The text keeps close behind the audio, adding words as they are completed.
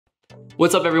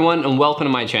What's up everyone and welcome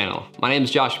to my channel. My name is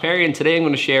Josh Perry and today I'm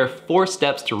going to share 4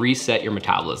 steps to reset your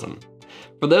metabolism.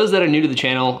 For those that are new to the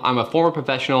channel, I'm a former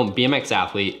professional BMX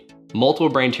athlete, multiple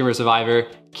brain tumor survivor,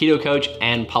 keto coach,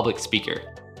 and public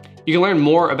speaker. You can learn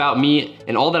more about me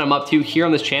and all that I'm up to here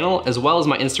on this channel, as well as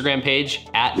my Instagram page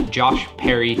at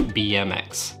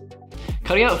JoshPerryBMX.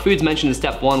 Cutting out foods mentioned in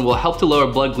step 1 will help to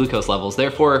lower blood glucose levels,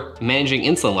 therefore managing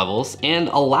insulin levels, and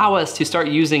allow us to start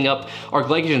using up our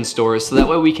glycogen stores so that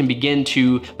way we can begin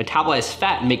to metabolize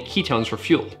fat and make ketones for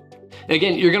fuel.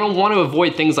 Again, you're gonna want to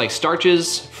avoid things like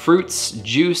starches, fruits,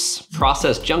 juice,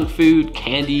 processed junk food,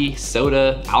 candy,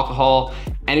 soda, alcohol,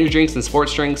 energy drinks and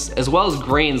sports drinks, as well as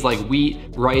grains like wheat,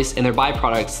 rice, and their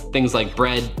byproducts, things like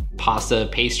bread, pasta,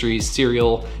 pastries,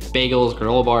 cereal, bagels,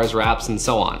 granola bars, wraps, and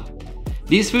so on.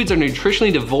 These foods are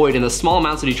nutritionally devoid, and the small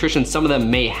amounts of nutrition some of them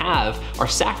may have are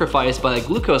sacrificed by the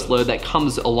glucose load that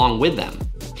comes along with them.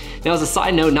 Now, as a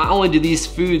side note, not only do these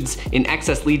foods in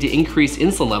excess lead to increased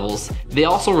insulin levels, they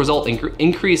also result in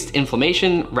increased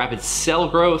inflammation, rapid cell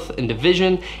growth and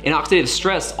division, and oxidative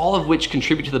stress, all of which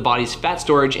contribute to the body's fat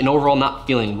storage and overall not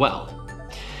feeling well.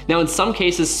 Now, in some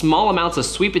cases, small amounts of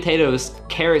sweet potatoes,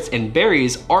 carrots, and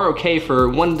berries are okay for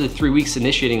 1 to 3 weeks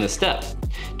initiating this step.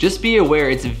 Just be aware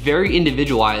it's very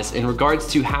individualized in regards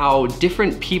to how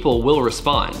different people will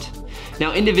respond.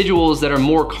 Now, individuals that are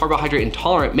more carbohydrate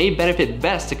intolerant may benefit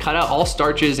best to cut out all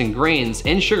starches and grains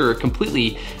and sugar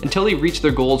completely until they reach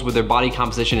their goals with their body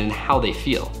composition and how they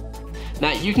feel.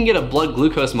 Now, you can get a blood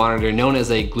glucose monitor known as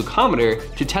a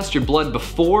glucometer to test your blood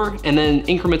before and then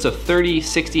increments of 30,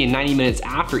 60, and 90 minutes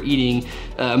after eating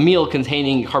a meal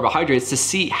containing carbohydrates to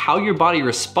see how your body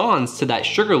responds to that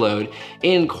sugar load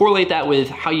and correlate that with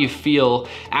how you feel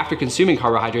after consuming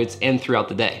carbohydrates and throughout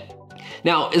the day.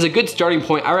 Now, as a good starting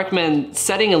point, I recommend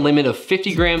setting a limit of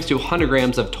 50 grams to 100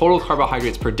 grams of total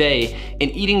carbohydrates per day and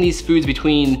eating these foods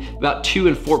between about 2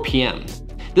 and 4 p.m.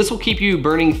 This will keep you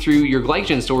burning through your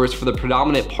glycogen stores for the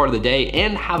predominant part of the day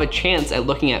and have a chance at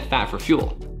looking at fat for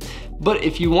fuel. But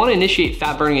if you want to initiate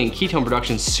fat burning and ketone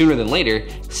production sooner than later,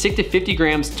 stick to 50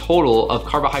 grams total of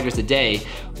carbohydrates a day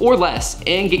or less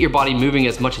and get your body moving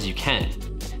as much as you can.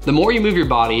 The more you move your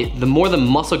body, the more the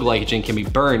muscle glycogen can be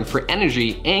burned for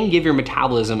energy and give your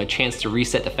metabolism a chance to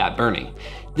reset to fat burning.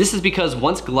 This is because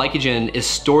once glycogen is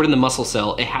stored in the muscle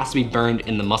cell, it has to be burned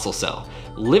in the muscle cell.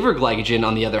 Liver glycogen,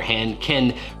 on the other hand,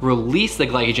 can release the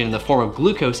glycogen in the form of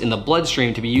glucose in the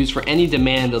bloodstream to be used for any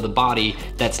demand of the body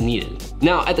that's needed.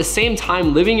 Now, at the same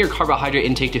time, limiting your carbohydrate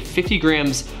intake to 50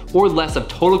 grams or less of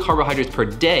total carbohydrates per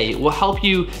day will help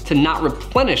you to not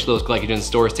replenish those glycogen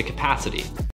stores to capacity.